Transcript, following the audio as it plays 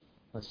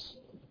Let's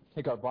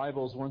take our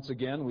Bibles once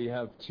again. We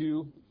have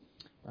two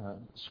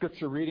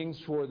scripture readings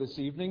for this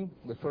evening.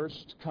 The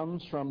first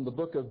comes from the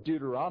book of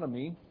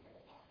Deuteronomy,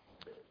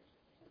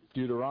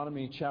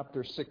 Deuteronomy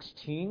chapter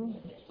 16,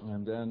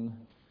 and then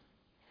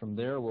from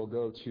there we'll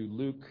go to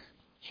Luke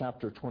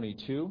chapter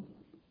 22.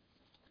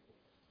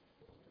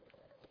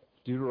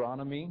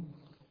 Deuteronomy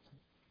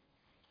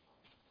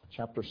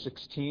chapter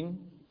 16.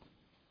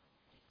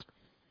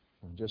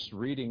 I'm just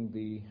reading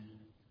the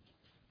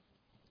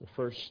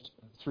first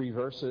three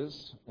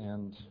verses,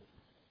 and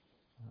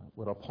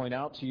what I'll point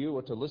out to you,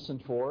 what to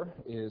listen for,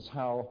 is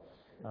how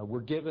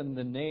we're given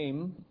the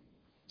name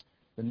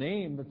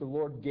that the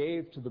Lord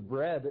gave to the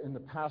bread in the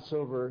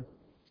Passover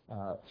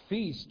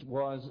feast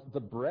was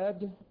the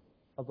bread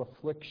of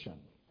affliction.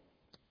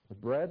 The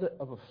bread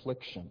of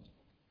affliction.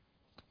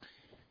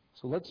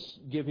 So let's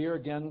give ear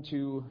again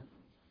to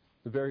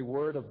the very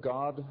word of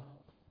God,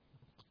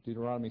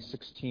 Deuteronomy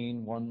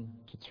 16,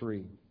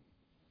 1-3.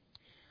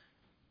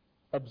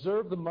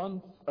 Observe the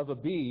month of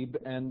Abib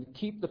and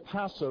keep the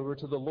Passover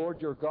to the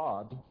Lord your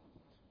God.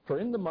 For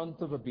in the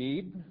month of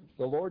Abib,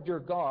 the Lord your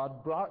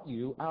God brought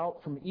you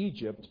out from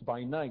Egypt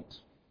by night.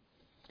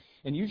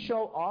 And you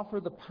shall offer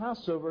the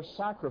Passover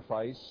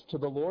sacrifice to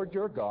the Lord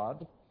your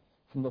God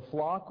from the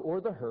flock or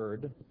the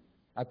herd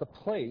at the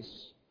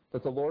place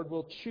that the Lord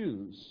will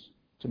choose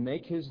to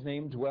make his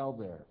name dwell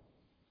there.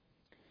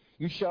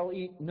 You shall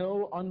eat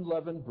no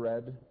unleavened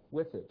bread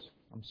with it.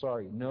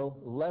 No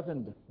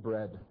leavened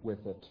bread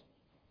with it.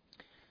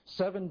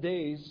 7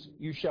 days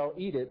you shall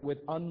eat it with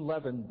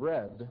unleavened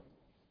bread,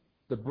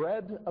 the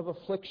bread of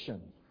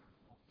affliction.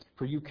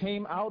 For you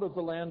came out of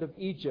the land of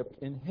Egypt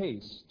in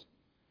haste,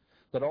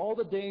 that all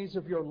the days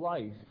of your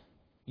life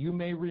you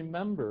may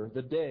remember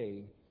the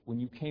day when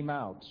you came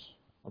out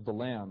of the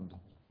land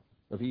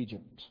of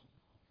Egypt.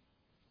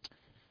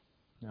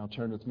 Now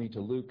turn with me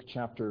to Luke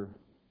chapter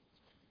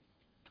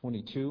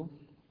 22.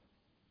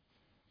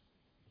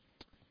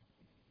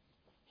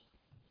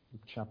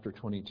 Luke chapter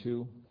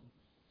 22.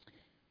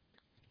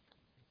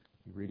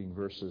 Reading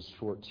verses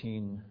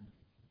 14-20.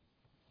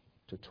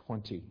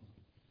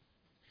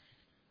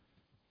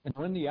 And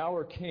when the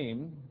hour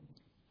came,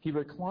 he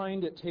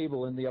reclined at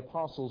table and the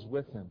apostles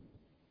with him.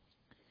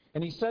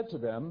 And he said to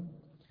them,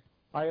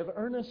 I have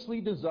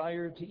earnestly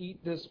desired to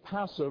eat this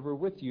Passover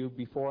with you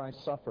before I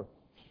suffer.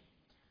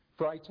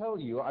 For I tell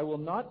you, I will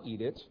not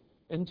eat it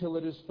until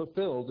it is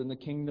fulfilled in the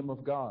kingdom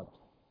of God.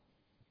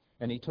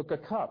 And he took a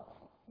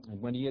cup, and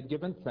when he had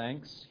given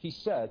thanks, he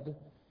said,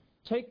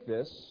 Take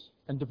this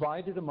and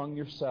divide it among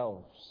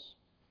yourselves.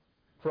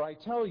 For I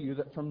tell you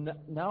that from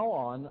now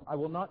on I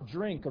will not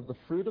drink of the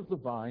fruit of the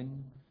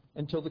vine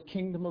until the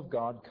kingdom of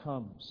God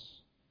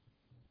comes.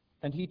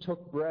 And he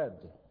took bread,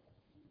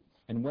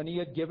 and when he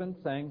had given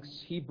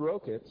thanks, he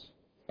broke it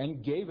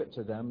and gave it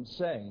to them,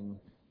 saying,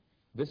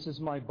 This is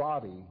my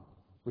body,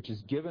 which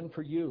is given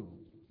for you.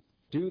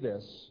 Do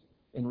this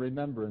in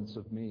remembrance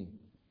of me.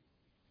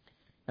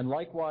 And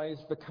likewise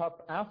the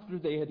cup after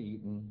they had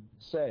eaten,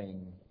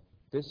 saying,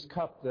 This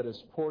cup that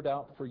is poured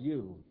out for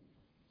you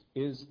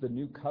is the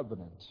new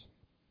covenant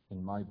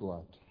in my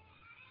blood.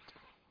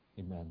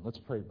 Amen. Let's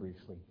pray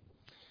briefly.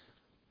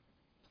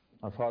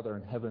 Our Father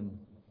in heaven,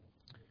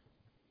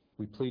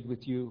 we plead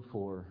with you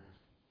for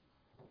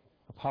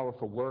a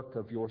powerful work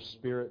of your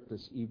Spirit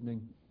this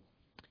evening.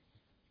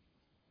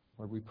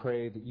 Lord, we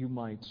pray that you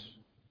might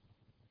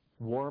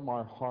warm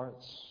our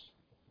hearts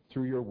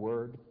through your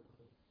word,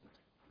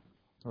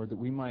 or that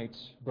we might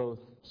both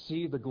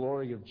see the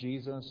glory of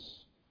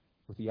Jesus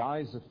with the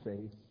eyes of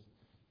faith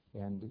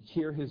and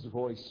hear his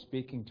voice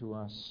speaking to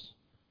us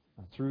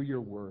through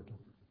your word.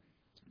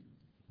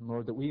 And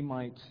Lord, that we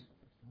might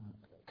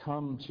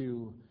come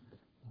to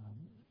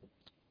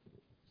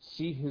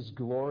see his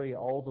glory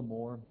all the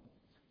more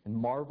and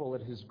marvel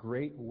at his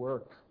great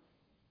work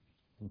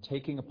in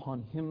taking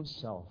upon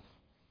himself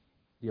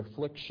the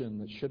affliction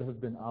that should have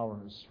been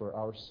ours for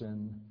our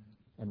sin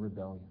and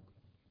rebellion.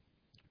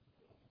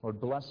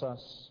 Lord, bless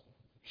us.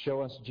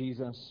 Show us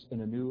Jesus in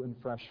a new and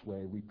fresh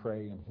way, we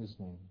pray in his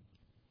name.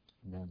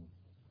 Amen.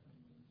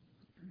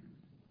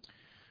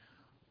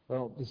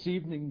 Well, this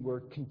evening we're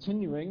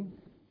continuing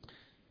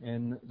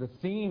in the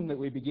theme that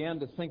we began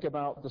to think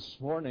about this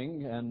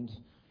morning, and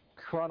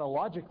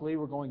chronologically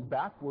we're going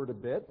backward a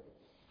bit.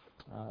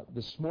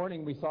 This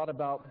morning we thought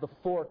about the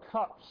 4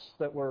 cups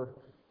that were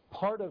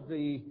part of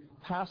the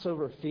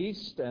Passover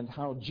feast and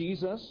how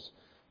Jesus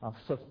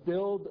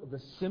fulfilled the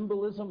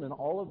symbolism in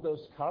all of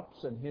those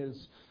cups and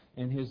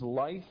his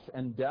life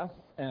and death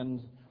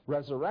and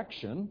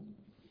resurrection.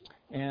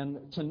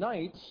 And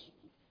tonight,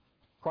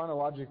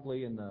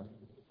 chronologically in the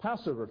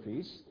Passover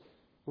feast,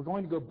 we're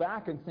going to go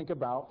back and think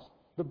about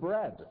the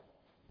bread.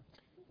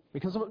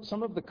 Because of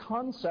some of the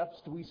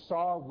concepts we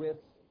saw with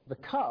the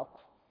cup,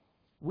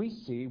 we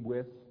see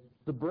with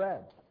the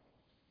bread.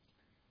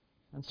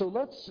 And so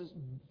let's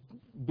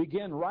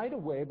begin right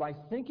away by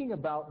thinking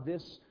about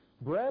this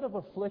bread of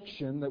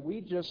affliction that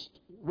we just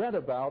read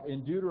about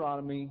in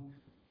Deuteronomy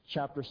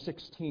chapter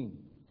 16.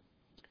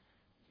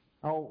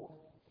 Now,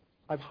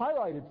 I've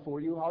highlighted for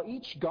you how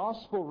each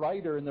gospel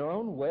writer in their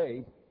own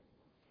way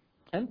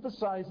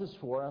emphasizes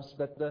for us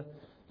that the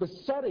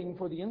setting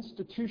for the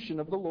institution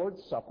of the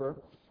Lord's Supper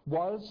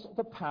was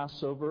the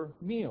Passover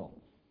meal.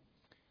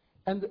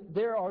 And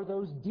there are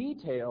those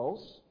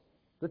details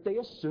that they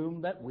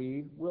assume that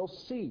we will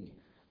see.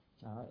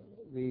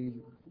 The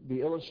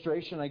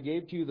illustration I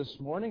gave to you this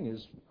morning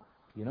is,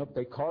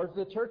 they carved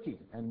the turkey,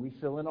 and we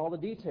fill in all the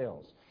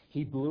details.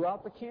 He blew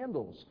out the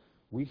candles.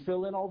 We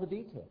fill in all the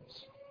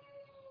details.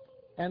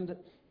 And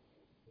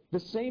the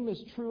same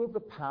is true of the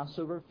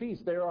Passover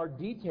feast. There are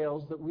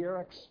details that we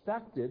are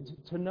expected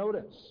to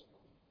notice.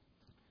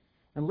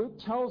 And Luke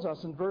tells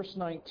us in verse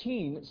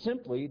 19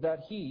 simply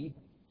that he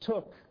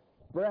took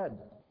bread.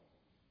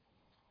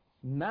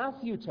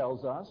 Matthew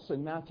tells us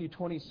in Matthew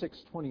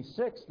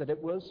 26:26 that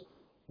it was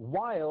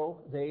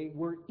while they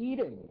were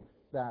eating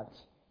that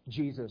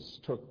Jesus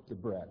took the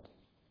bread.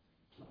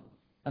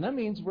 And that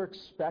means we're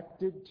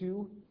expected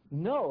to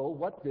know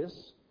what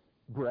this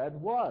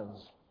bread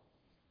was.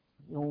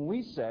 When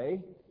we say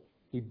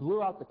he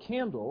blew out the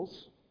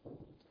candles,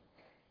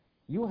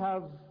 you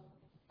have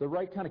the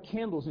right kind of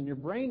candles in your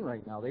brain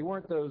right now. They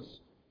weren't those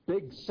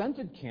big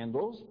scented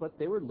candles, but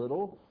they were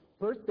little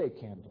birthday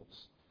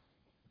candles.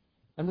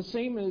 And the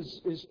same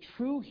is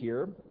true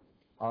here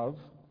of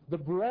the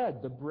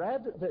bread. The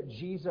bread that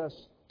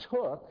Jesus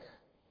took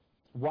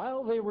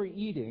while they were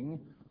eating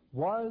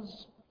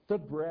was the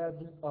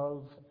bread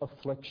of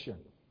affliction.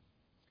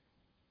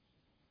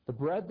 The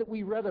bread that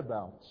we read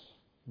about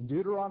in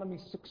Deuteronomy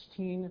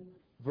 16,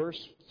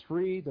 verse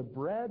 3, the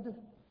bread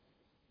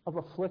of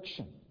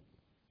affliction.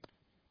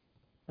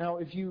 Now,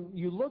 if you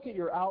look at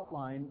your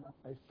outline,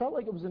 I felt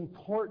like it was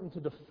important to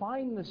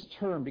define this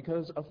term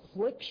because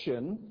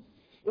affliction,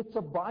 it's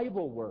a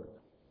Bible word.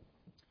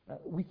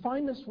 We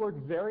find this word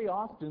very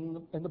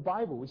often in the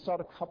Bible. We saw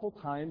it a couple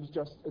times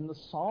just in the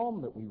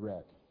psalm that we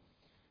read.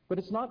 But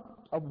it's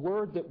not a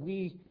word that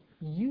we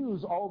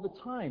use all the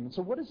time.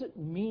 So what does it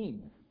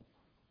mean?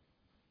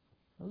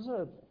 This is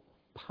a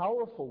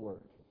powerful word.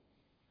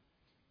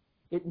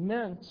 It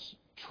meant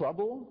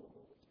trouble,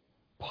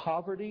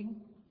 poverty,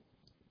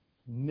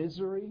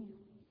 misery,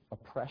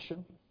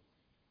 oppression.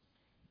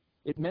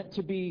 It meant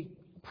to be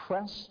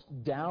pressed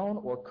down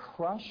or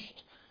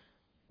crushed.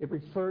 It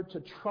referred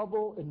to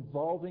trouble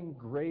involving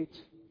great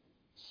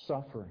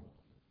suffering.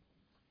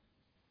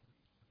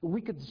 We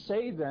could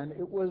say then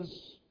it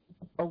was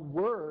a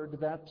word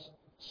that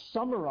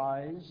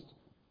summarized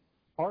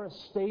our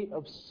state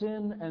of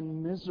sin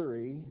and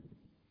misery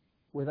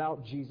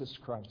without Jesus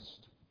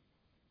Christ.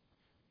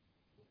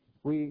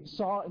 We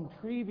saw in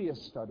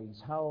previous studies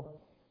how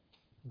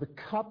the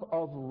cup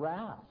of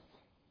wrath,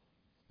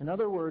 in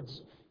other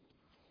words,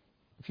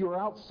 if you are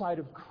outside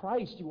of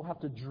Christ, you will have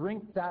to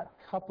drink that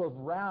cup of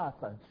wrath,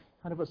 a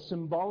kind of a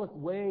symbolic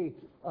way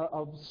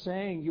of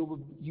saying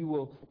you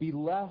will be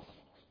left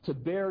to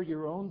bear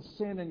your own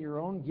sin and your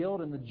own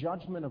guilt and the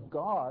judgment of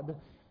God.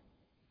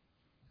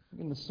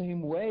 In the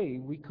same way,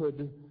 we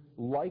could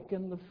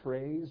liken the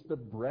phrase the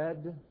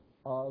bread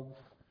of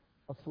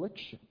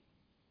affliction.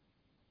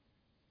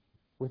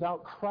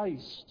 Without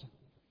Christ,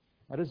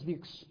 that is the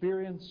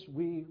experience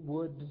we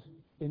would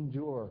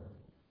endure.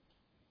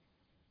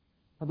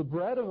 Now, the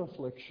bread of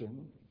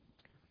affliction,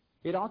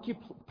 it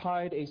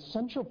occupied a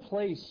central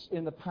place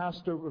in the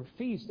Passover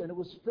feast, and it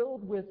was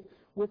filled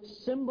with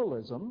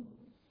symbolism.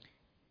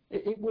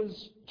 It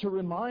was to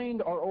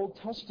remind our Old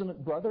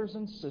Testament brothers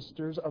and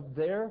sisters of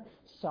their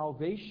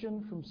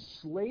salvation from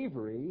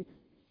slavery,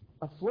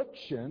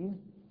 affliction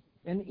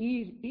in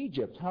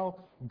Egypt. How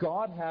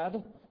God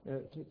had,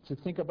 to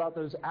think about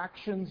those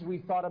actions we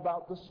thought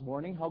about this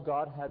morning, how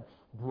God had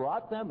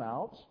brought them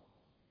out,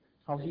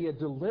 how He had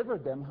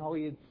delivered them, how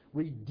He had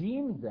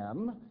redeemed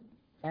them,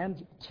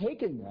 and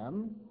taken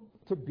them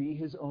to be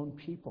His own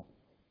people.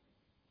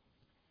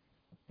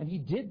 And He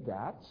did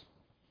that.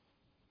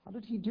 How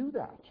did He do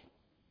that?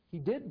 He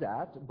did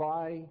that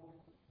by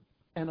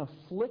an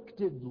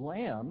afflicted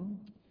lamb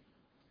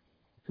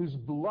whose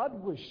blood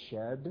was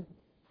shed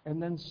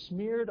and then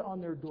smeared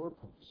on their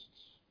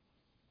doorposts.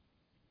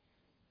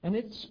 And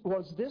it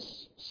was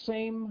this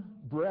same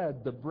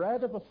bread, the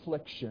bread of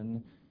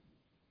affliction,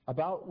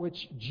 about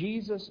which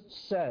Jesus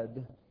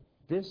said,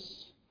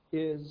 "This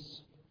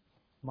is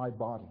my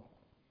body."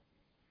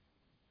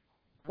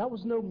 That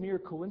was no mere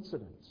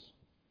coincidence.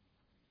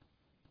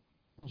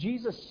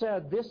 Jesus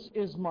said, "This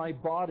is my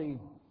body,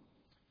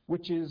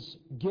 which is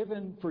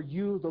given for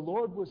you." The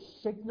Lord was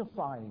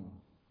signifying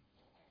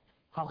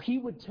how He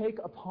would take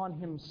upon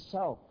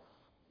Himself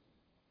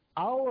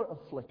our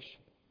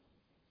affliction,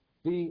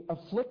 the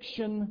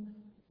affliction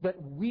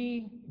that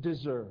we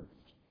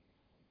deserved,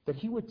 that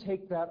He would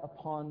take that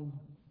upon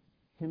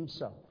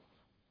Himself.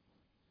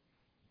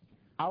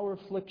 Our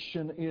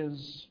affliction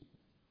is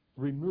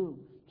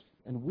removed,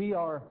 and we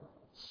are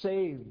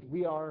saved,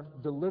 we are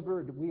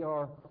delivered, we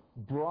are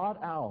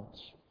brought out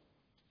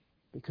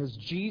because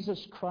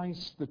Jesus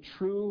Christ, the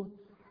true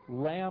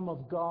Lamb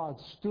of God,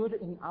 stood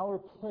in our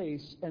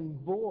place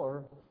and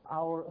bore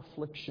our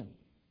affliction.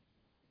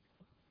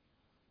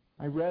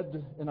 I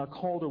read in our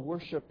call to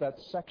worship that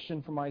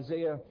section from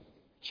Isaiah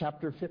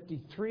chapter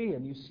 53,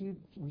 and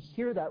we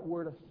hear that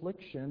word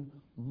affliction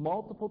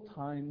multiple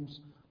times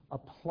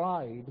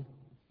applied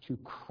to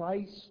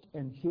Christ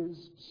and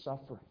His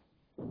suffering.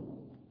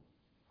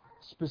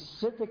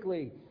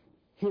 Specifically,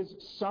 His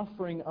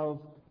suffering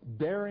of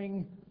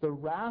bearing the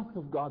wrath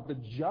of God, the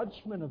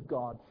judgment of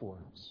God for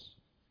us.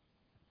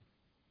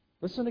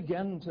 Listen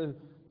again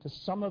to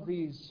some of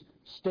these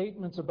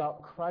statements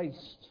about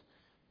Christ.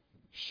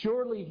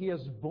 Surely He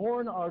has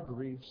borne our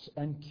griefs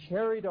and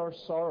carried our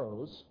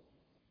sorrows,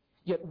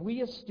 yet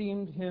we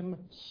esteemed Him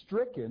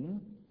stricken,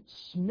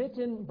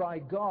 smitten by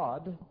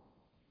God,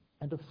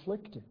 and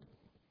afflicted.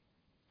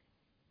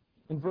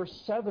 In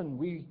verse 7,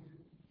 we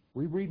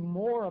read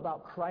more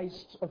about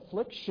Christ's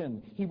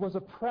affliction. He was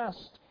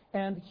oppressed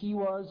and He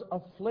was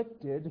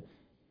afflicted,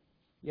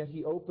 yet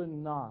He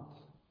opened not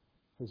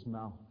His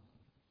mouth.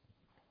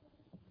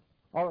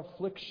 Our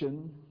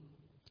affliction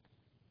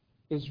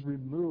is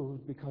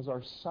removed because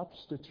our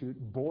substitute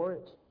bore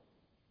it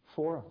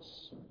for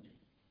us.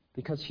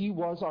 Because He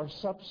was our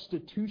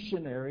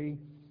substitutionary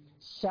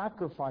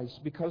sacrifice.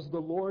 Because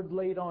the Lord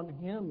laid on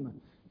Him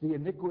the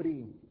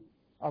iniquity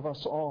of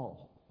us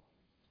all.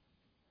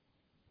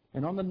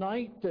 And on the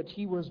night that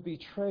He was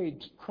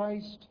betrayed,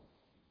 Christ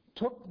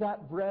took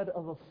that bread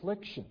of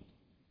affliction,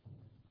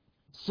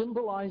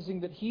 symbolizing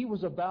that He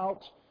was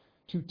about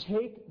to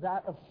take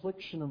that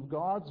affliction of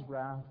God's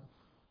wrath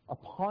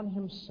upon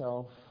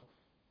Himself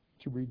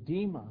to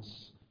redeem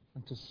us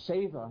and to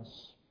save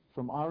us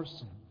from our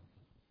sin.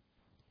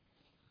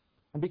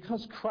 And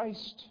because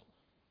Christ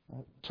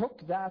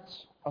took that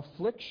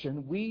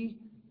affliction, we,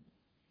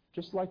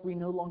 just like we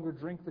no longer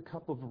drink the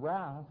cup of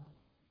wrath,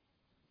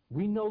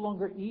 we no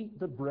longer eat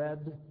the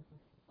bread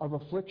of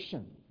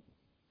affliction.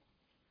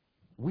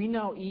 We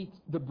now eat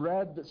the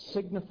bread that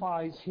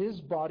signifies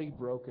His body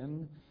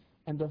broken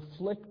and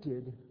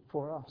afflicted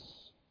for us.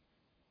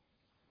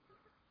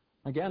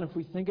 Again, if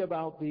we think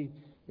about the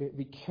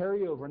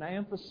carryover, and I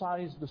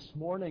emphasized this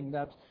morning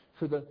that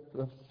for the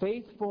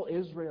faithful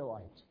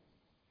Israelite,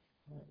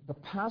 the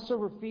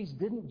Passover feast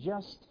didn't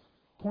just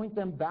point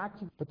them back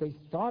to, but they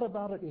thought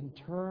about it in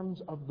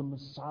terms of the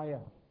Messiah.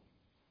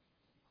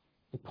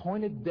 It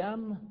pointed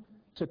them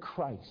to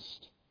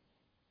Christ.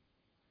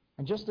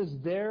 And just as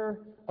their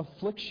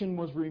affliction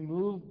was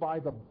removed by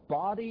the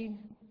body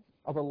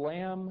of a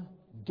lamb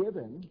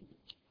given,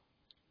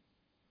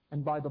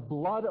 and by the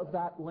blood of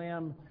that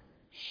lamb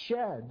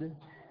shed,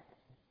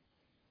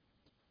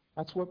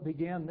 that's what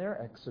began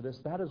their exodus.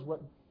 That is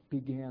what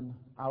began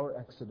our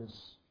exodus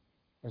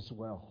as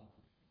well.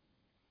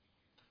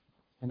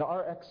 And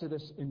our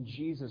exodus in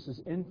Jesus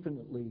is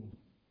infinitely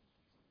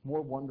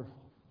more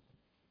wonderful.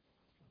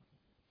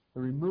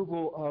 The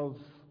removal of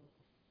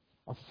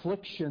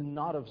affliction,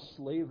 not of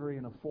slavery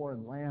in a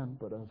foreign land,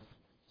 but of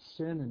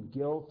sin and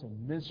guilt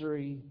and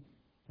misery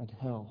and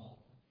hell.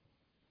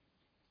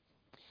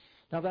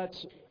 Now that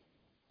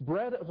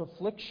bread of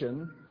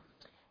affliction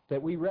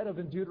that we read of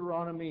in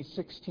Deuteronomy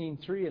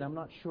 16:3, and I'm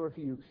not sure if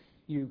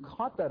you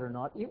caught that or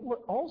not, it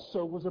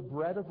also was a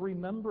bread of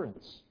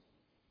remembrance.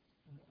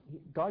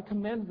 God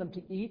commanded them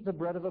to eat the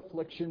bread of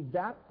affliction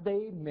that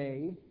they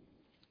may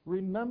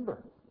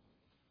remember.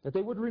 That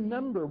they would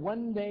remember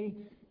when they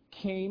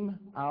came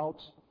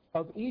out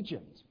of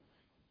Egypt.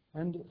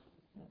 And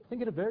I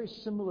think in a very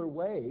similar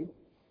way,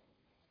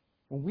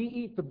 when we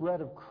eat the bread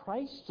of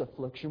Christ's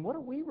affliction, what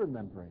are we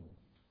remembering?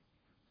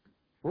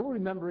 We're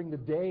remembering the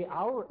day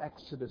our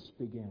exodus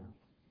began.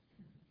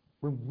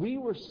 When we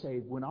were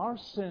saved, when our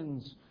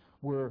sins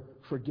were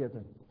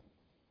forgiven.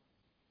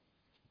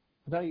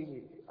 And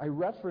I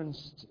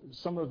referenced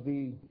some of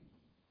the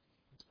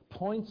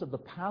points of the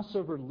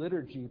Passover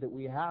liturgy that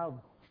we have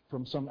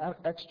from some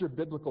extra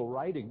biblical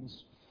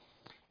writings,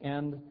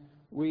 and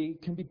we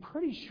can be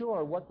pretty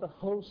sure what the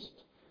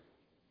host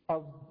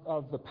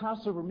of the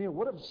Passover meal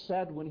would have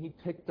said when he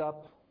picked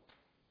up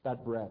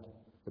that bread,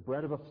 the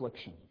bread of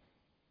affliction.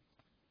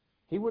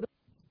 He would have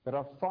said that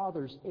our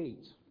fathers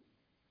ate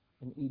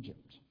in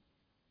Egypt.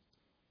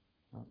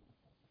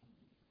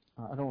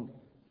 I'm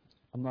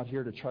not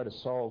here to try to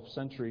solve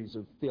centuries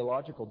of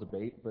theological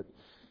debate, but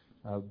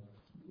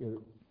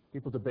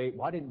people debate,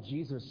 why didn't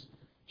Jesus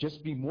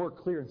just be more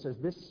clear and says,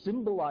 this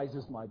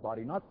symbolizes my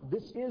body, not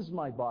this is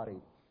my body?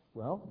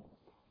 Well,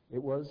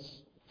 it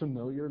was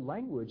familiar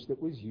language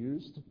that was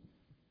used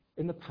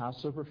in the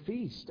Passover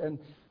feast. And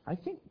I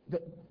think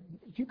that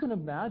if you can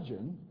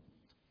imagine,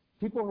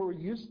 people who were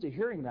used to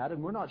hearing that,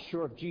 and we're not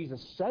sure if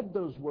Jesus said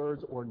those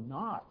words or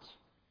not,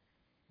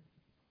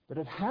 but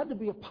it had to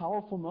be a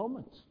powerful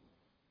moment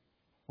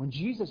when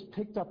Jesus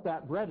picked up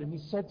that bread and He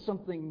said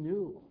something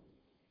new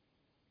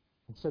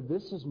and said,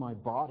 this is my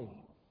body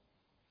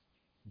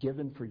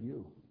given for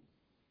you.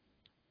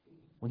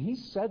 When He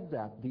said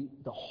that,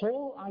 the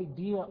whole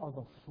idea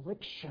of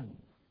affliction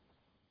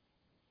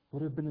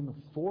would have been in the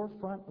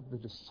forefront of the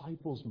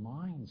disciples'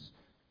 minds.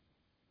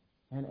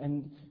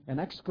 And an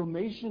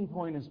exclamation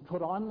point is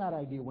put on that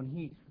idea when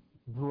He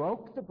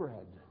broke the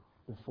bread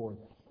before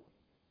them.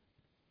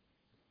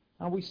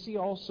 And we see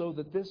also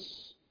that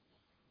this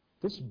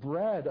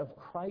bread of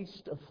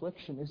Christ's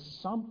affliction is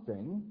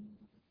something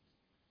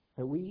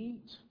that we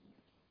eat.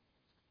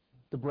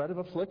 The bread of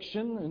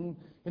affliction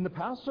in the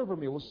Passover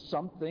meal was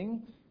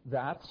something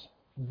that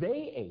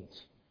they ate.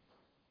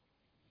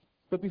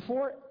 But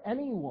before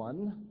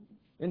anyone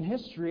in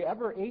history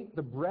ever ate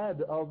the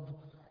bread of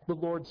the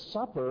Lord's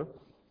Supper,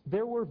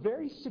 there were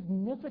very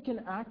significant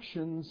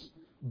actions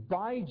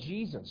by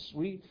Jesus.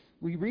 We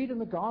read in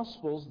the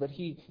Gospels that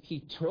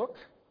he took,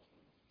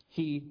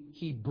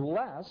 he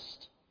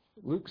blessed.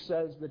 Luke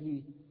says that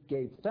he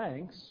gave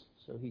thanks.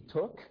 So he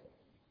took,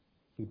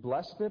 he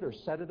blessed it or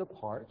set it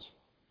apart,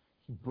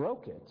 he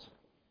broke it,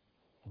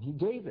 and he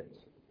gave it.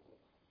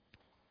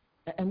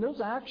 And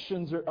those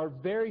actions are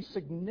very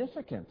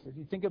significant. If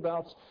you think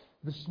about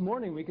this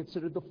morning, we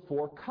considered the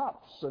 4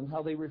 cups and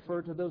how they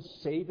refer to those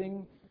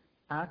saving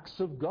acts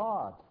of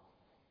God.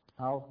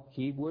 How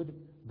he would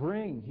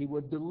bring, he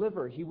would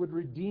deliver, he would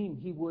redeem,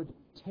 he would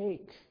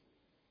take.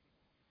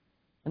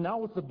 And now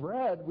with the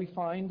bread, we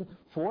find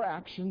 4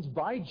 actions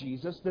by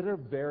Jesus that are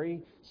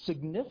very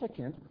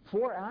significant.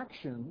 4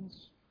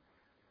 actions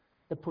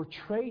that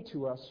portray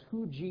to us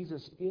who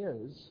Jesus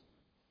is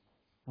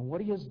and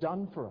what he has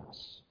done for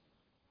us.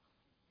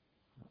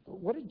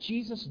 What did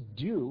Jesus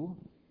do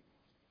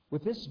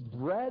with this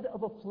bread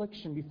of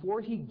affliction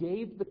before he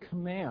gave the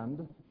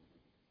command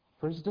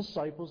for his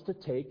disciples to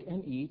take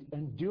and eat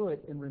and do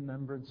it in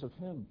remembrance of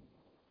him?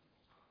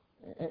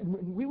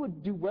 And we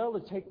would do well to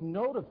take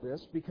note of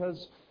this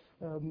because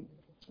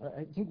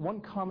I think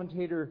one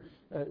commentator,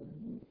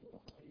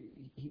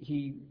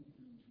 he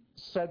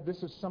said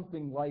this is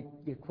something like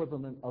the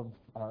equivalent of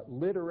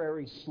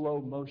literary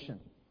slow motion,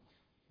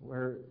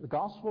 where the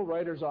gospel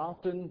writers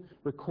often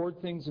record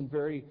things in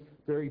very,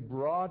 very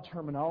broad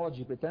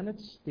terminology, but then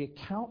the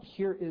account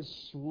here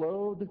is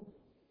slowed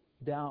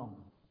down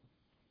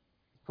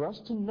for us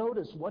to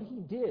notice what he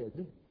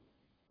did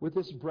with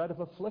this bread of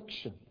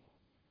affliction.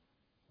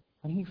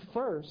 And he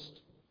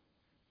first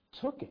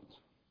took it.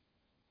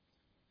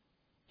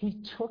 He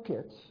took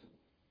it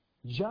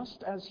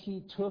just as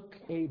he took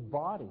a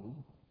body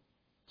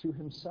to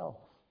himself.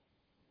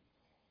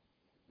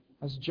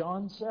 As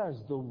John says,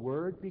 the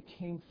Word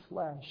became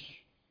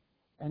flesh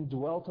and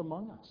dwelt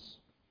among us.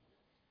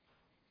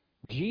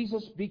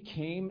 Jesus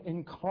became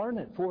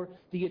incarnate for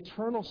the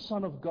eternal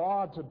Son of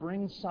God to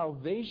bring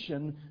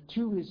salvation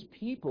to his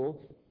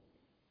people.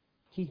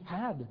 He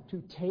had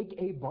to take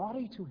a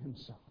body to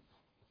himself.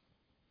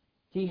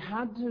 He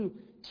had to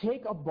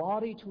take a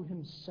body to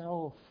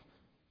himself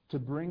to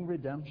bring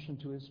redemption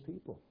to his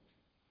people.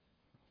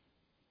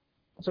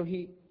 So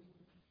he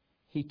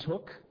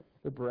took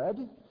the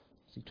bread,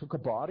 he took a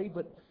body,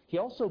 but he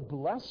also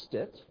blessed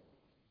it.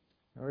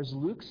 Or as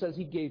Luke says,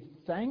 he gave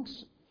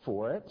thanks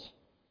for it.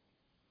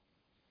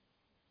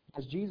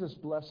 As Jesus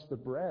blessed the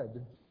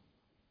bread,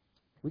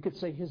 we could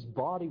say his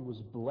body was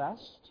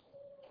blessed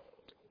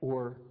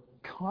or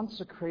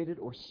consecrated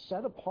or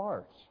set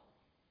apart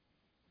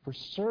for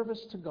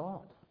service to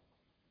God.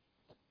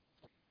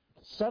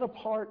 Set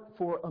apart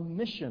for a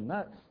mission.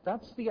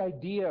 That's the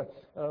idea.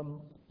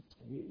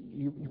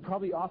 You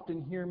probably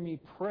often hear me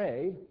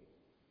pray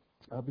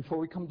before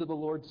we come to the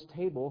Lord's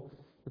table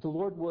that the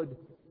Lord would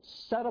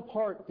set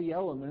apart the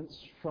elements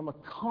from a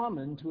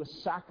common to a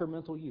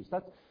sacramental use.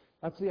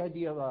 That's the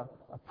idea of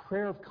a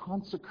prayer of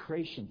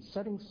consecration,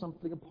 setting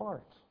something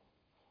apart.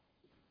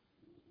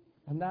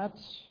 And that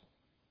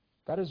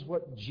is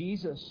what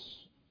Jesus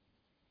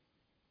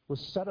was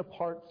set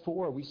apart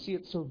for. We see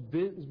it so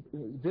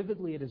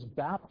vividly at his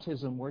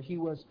baptism, where he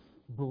was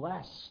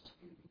blessed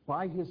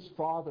by his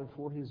Father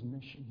for his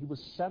mission. He was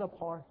set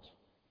apart.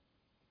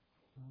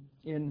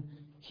 In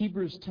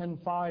Hebrews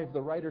 10:5,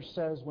 the writer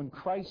says, when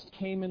Christ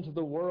came into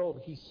the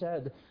world, he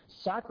said,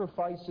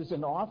 sacrifices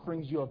and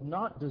offerings you have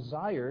not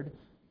desired,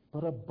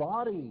 but a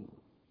body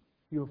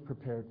you have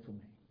prepared for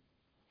me.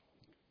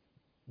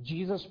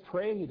 Jesus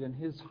prayed in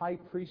his high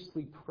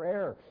priestly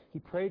prayer. He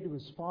prayed to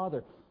his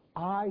Father,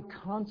 I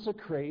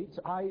consecrate,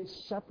 I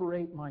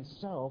separate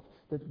myself,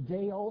 that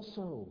they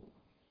also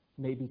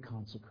may be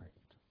consecrated.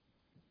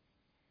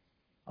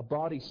 A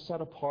body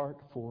set apart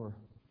for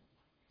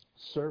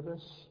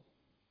service,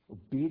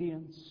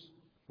 obedience,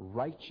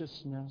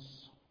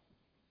 righteousness,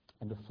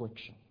 and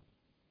affliction.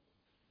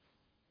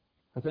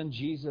 But then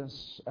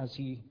Jesus, as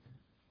he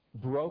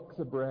broke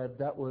the bread,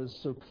 that was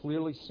so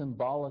clearly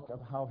symbolic of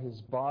how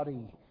his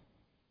body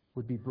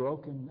would be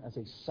broken as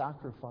a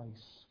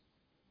sacrifice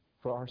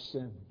for our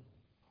sin.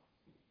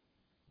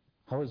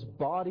 How his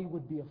body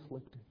would be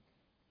afflicted.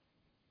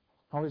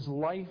 How his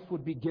life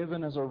would be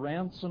given as a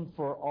ransom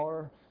for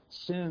our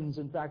sins.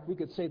 In fact, we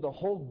could say the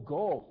whole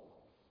goal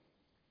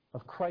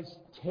of Christ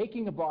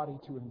taking a body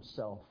to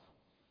himself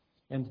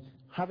and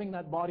having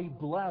that body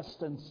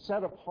blessed and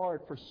set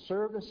apart for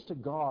service to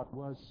God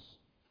was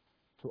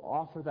to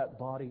offer that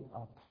body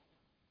up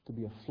to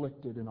be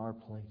afflicted in our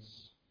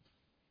place.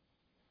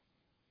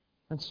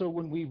 And so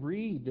when we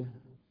read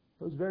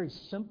those very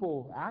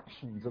simple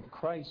actions of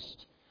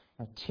Christ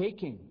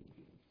taking,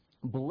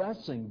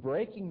 blessing,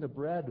 breaking the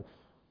bread,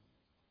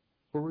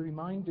 We're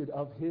reminded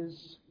of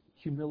his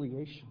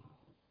humiliation,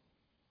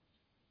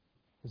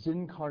 his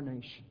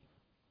incarnation,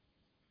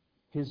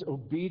 his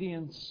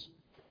obedience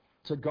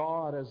to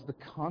God as the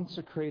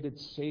consecrated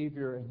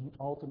Savior, and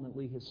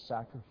ultimately his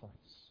sacrifice.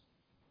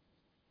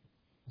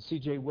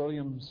 C.J.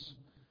 Williams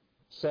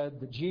said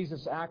that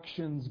Jesus'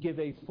 actions give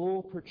a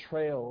full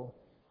portrayal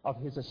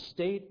of his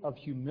estate of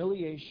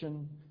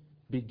humiliation,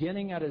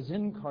 beginning at his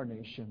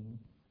incarnation,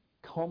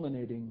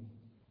 culminating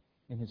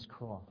in his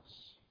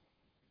cross.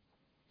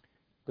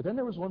 But then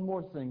there was one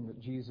more thing that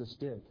Jesus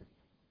did.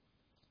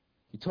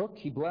 He took,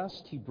 he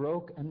blessed, he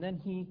broke, and then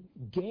he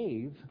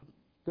gave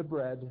the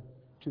bread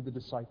to the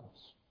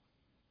disciples.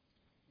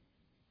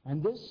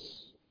 And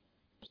this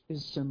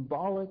is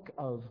symbolic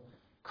of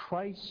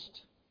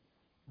Christ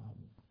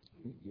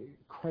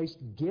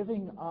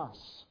giving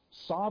us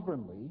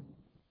sovereignly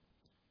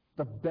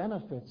the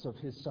benefits of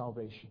his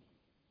salvation,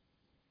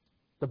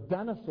 the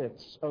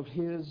benefits of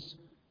his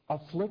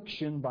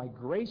affliction by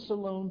grace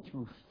alone,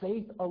 through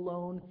faith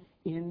alone,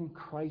 in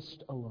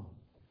Christ alone.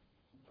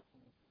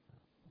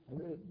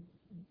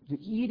 The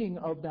eating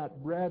of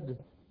that bread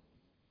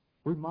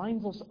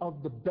reminds us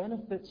of the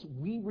benefits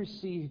we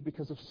receive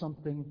because of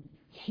something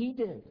he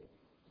did.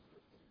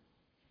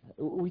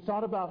 We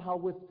thought about how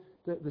with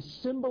the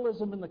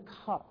symbolism in the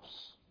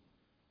cups,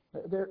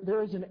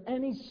 there isn't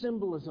any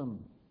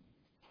symbolism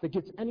that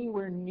gets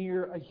anywhere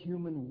near a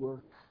human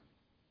work.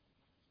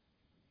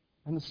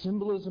 And the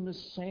symbolism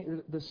is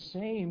the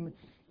same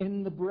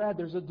in the bread.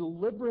 There's a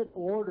deliberate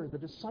order. The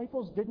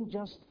disciples didn't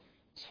just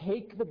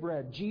take the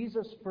bread.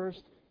 Jesus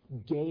first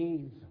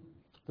gave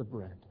the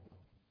bread.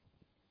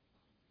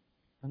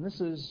 And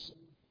this is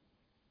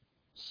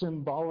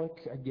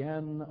symbolic,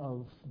 again,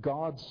 of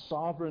God's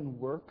sovereign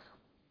work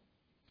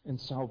in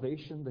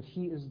salvation, that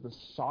he is the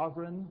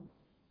sovereign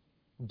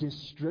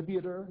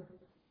distributor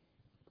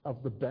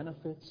of the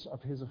benefits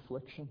of his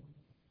affliction.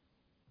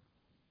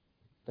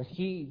 That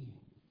he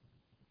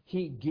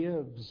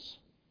gives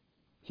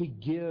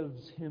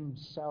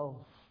himself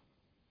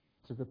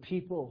to the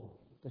people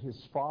that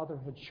his Father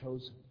had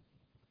chosen.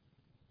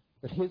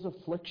 That his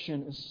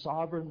affliction is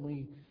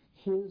sovereignly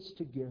his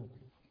to give.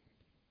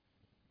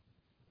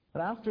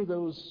 But after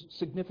those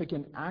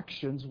significant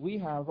actions, we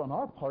have on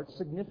our part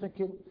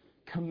significant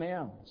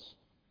commands.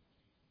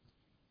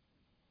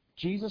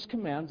 Jesus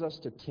commands us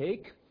to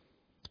take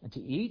and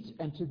to eat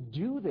and to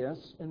do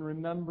this in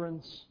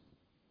remembrance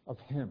of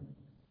him.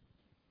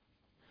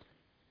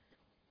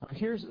 Now,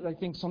 here's, I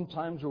think,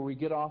 sometimes where we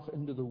get off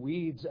into the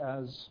weeds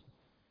as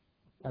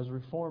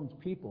Reformed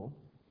people.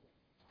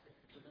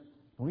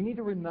 We need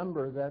to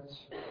remember that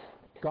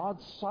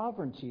God's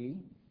sovereignty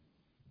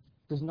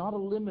does not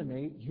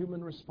eliminate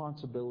human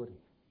responsibility.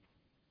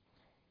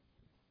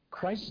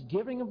 Christ's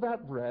giving of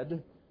that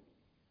bread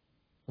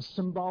was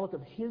symbolic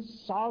of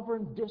his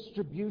sovereign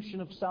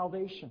distribution of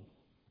salvation.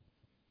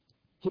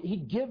 He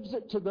gives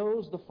it to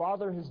those the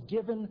Father has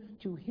given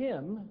to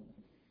him.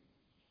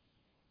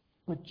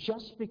 But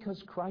just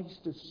because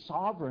Christ is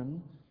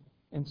sovereign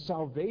in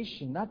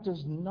salvation, that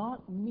does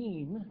not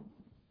mean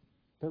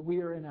that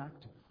we are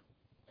inactive.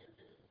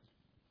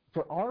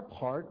 For our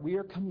part, we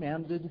are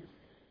commanded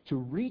to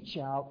reach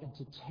out and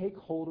to take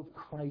hold of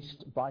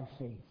Christ by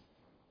faith.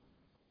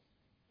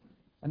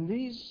 And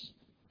these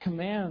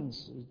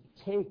commands,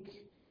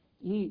 take,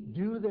 eat,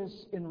 do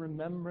this in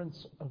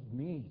remembrance of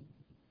me.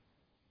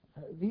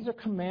 These are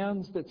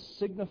commands that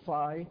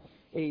signify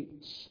a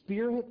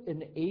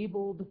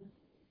Spirit-enabled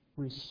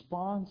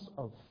response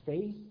of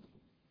faith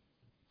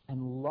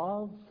and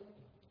love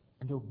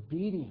and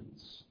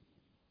obedience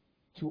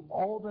to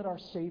all that our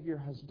Savior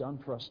has done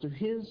for us, to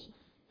his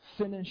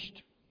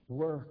finished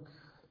work.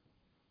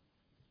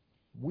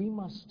 We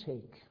must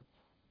take.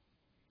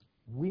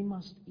 We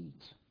must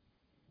eat.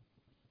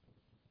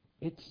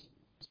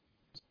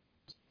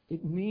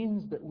 It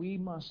means that we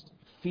must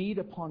feed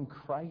upon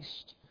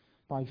Christ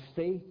by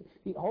faith.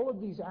 All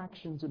of these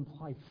actions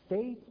imply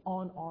faith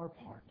on our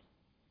part.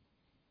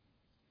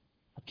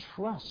 A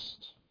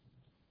trust.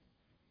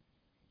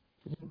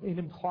 It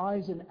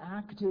implies an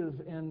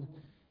active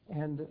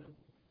and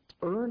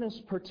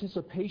earnest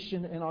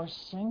participation in our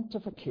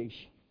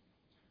sanctification.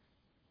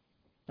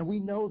 And we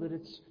know that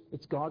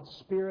it's God's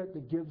Spirit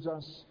that gives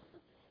us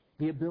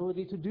the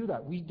ability to do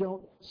that. We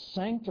don't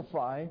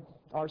sanctify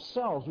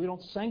ourselves. We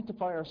don't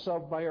sanctify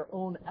ourselves by our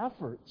own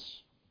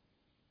efforts.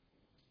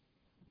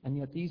 And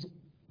yet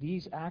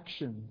these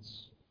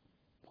actions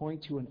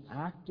point to an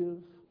active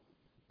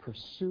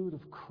pursuit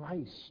of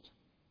Christ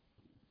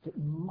that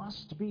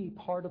must be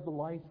part of the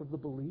life of the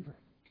believer.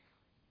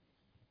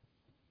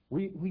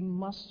 We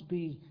must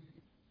be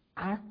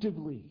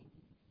actively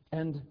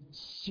and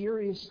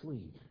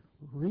seriously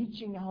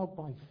reaching out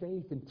by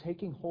faith and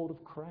taking hold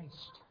of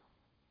Christ.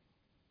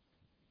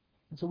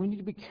 And so we need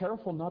to be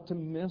careful not to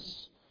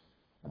miss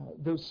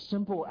those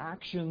simple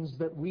actions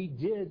that we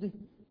did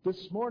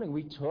this morning.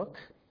 We took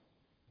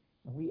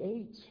and we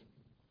ate.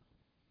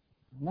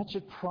 And that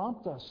should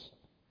prompt us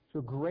to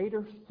a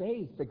greater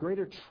faith, a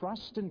greater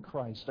trust in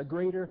Christ, a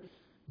greater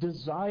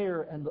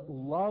desire and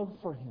love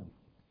for him.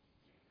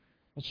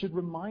 It should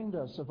remind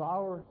us of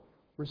our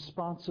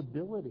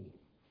responsibility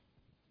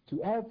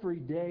to every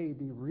day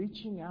be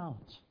reaching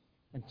out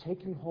and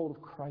taking hold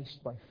of Christ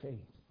by faith.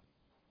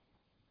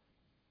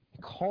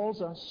 It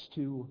calls us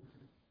to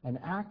an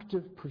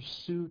active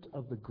pursuit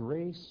of the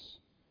grace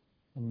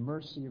and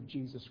mercy of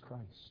Jesus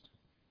Christ.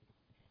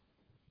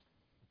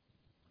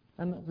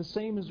 And the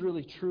same is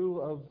really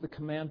true of the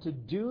command to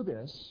do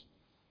this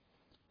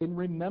in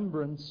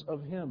remembrance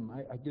of Him.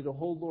 I did a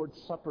whole Lord's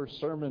Supper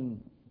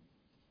sermon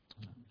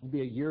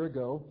maybe a year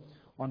ago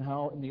on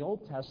how in the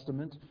Old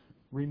Testament,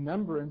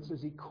 remembrance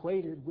is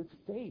equated with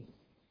faith.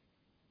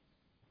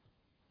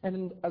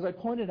 And as I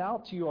pointed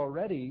out to you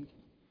already,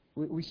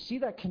 we see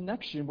that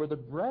connection where the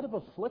bread of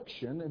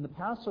affliction in the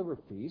Passover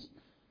feast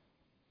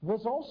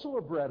was also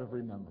a bread of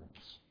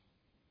remembrance.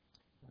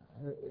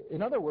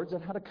 In other words,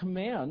 it had a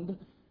command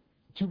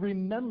to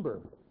remember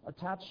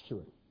attached to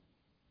it.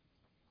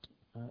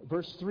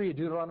 Verse 3 of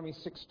Deuteronomy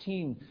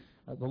 16,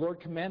 the Lord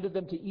commanded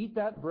them to eat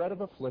that bread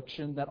of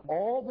affliction, that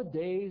all the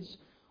days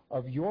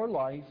of your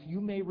life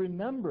you may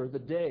remember the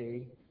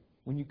day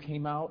when you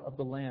came out of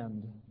the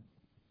land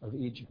of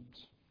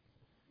Egypt.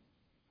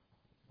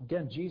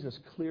 Again, Jesus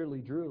clearly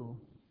drew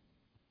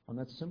on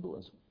that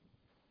symbolism.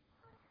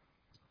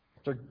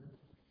 After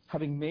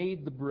having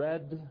made the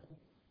bread,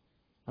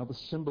 now the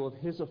symbol of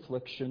His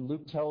affliction,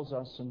 Luke tells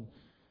us in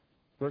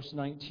verse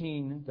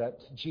 19 that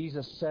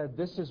Jesus said,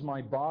 "This is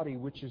my body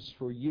which is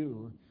for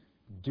you.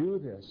 Do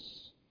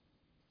this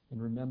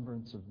in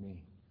remembrance of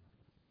me."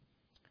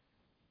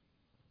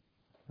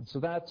 And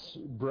so that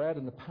bread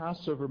in the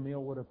Passover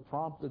meal would have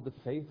prompted the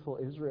faithful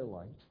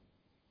Israelite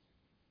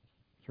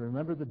to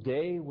remember the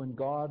day when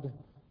God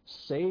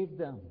saved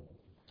them,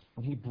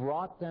 when He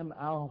brought them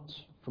out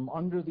from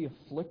under the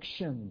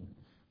affliction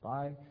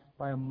by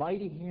a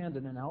mighty hand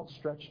and an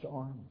outstretched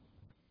arm.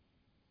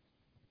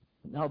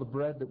 Now the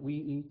bread that we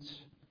eat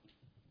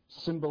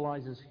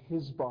symbolizes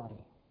His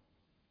body.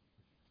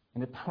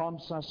 And it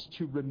prompts us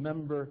to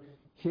remember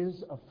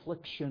His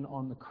affliction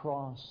on the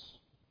cross,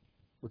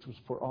 which was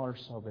for our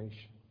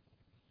salvation.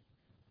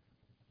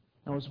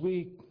 Now as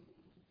we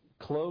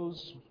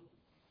close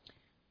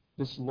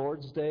this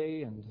Lord's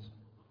Day and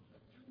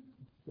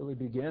really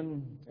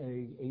begin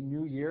a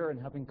new year,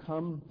 and having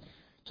come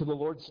to the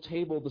Lord's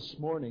table this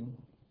morning,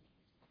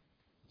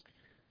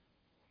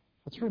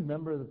 let's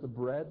remember that the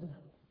bread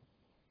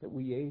that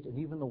we ate and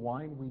even the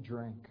wine we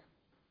drank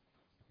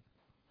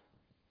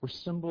were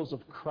symbols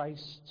of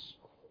Christ's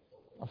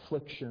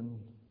affliction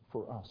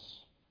for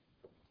us.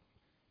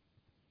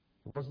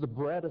 It was the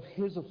bread of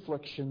His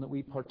affliction that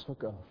we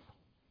partook of.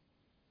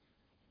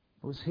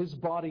 It was His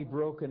body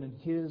broken and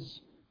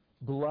His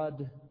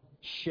blood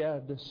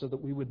shed so that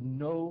we would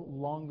no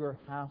longer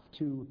have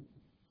to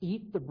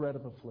eat the bread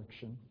of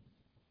affliction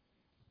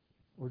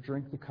or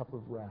drink the cup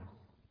of wrath.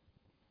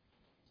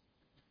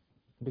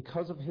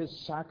 Because of His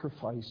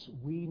sacrifice,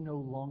 we no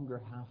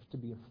longer have to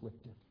be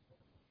afflicted.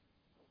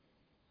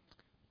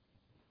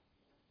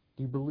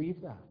 Do you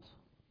believe that?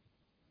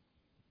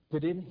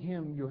 That in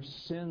Him your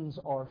sins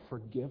are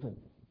forgiven.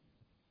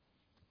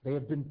 They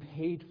have been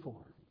paid for.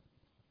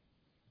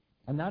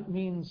 And that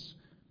means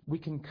we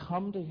can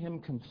come to Him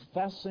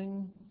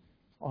confessing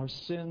our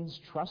sins,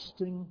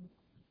 trusting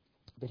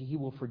that He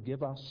will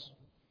forgive us,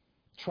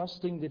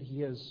 trusting that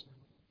He has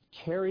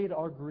carried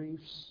our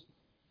griefs,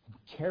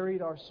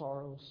 carried our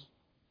sorrows,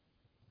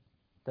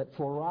 that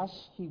for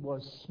us He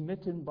was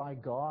smitten by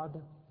God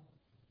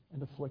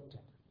and afflicted.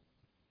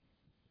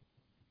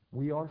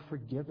 We are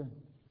forgiven.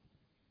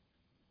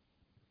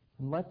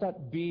 And let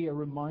that be a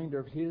reminder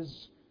of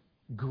His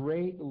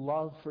great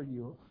love for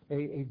you,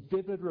 a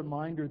vivid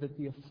reminder that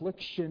the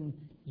affliction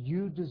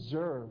you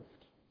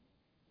deserved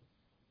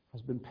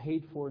has been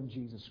paid for in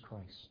Jesus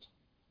Christ.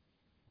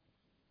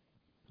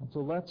 And so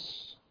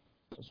let's,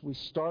 as we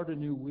start a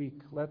new week,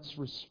 let's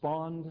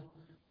respond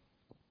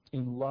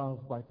in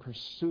love by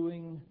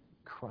pursuing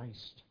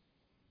Christ,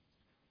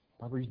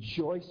 by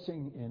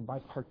rejoicing in, by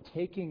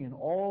partaking in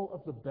all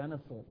of the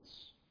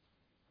benefits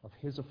of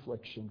His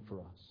affliction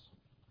for us.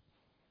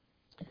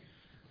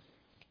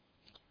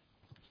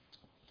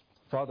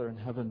 Father in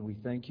heaven, we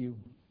thank You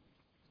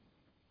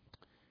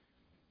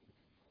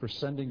for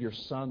sending Your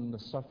Son, the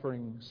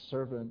suffering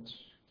servant,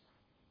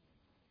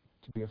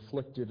 to be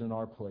afflicted in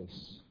our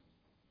place.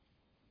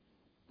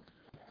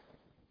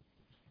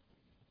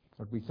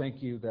 Lord, we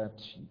thank You that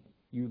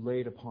You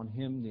laid upon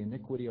Him the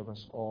iniquity of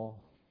us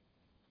all.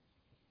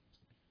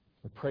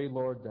 I pray,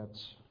 Lord, that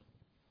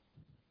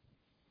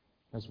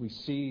as we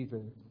see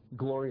the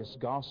glorious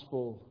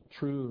gospel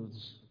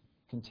truths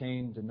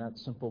contained in that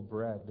simple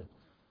bread,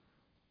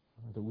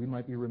 that we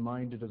might be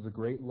reminded of the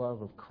great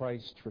love of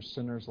Christ for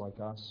sinners like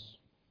us.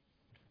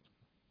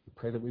 We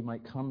pray that we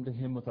might come to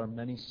Him with our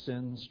many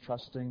sins,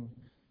 trusting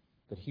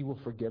that He will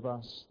forgive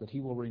us, that He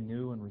will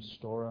renew and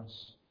restore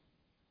us,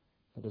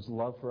 that His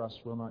love for us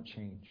will not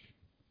change.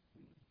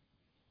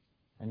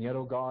 And yet,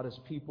 O God, as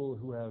people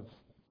who have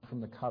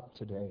from the cup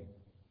today,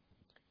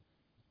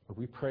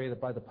 we pray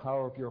that by the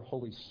power of Your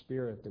Holy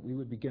Spirit, that we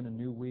would begin a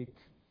new week,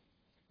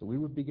 that we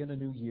would begin a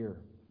new year,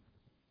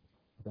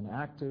 with an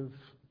active,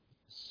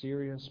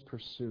 serious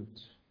pursuit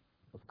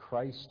of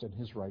Christ and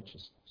His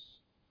righteousness.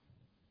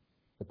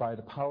 That by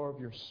the power of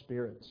your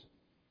Spirit,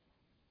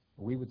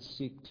 we would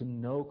seek to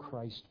know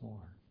Christ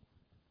more.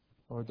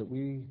 Lord, that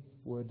we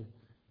would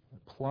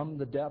plumb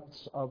the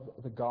depths of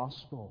the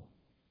gospel,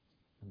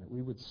 and that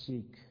we would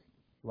seek,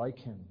 like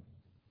Him,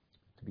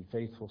 to be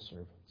faithful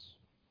servants.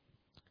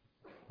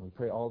 And we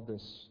pray all of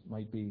this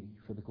might be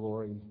for the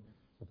glory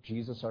of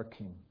Jesus our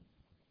King.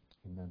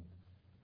 Amen.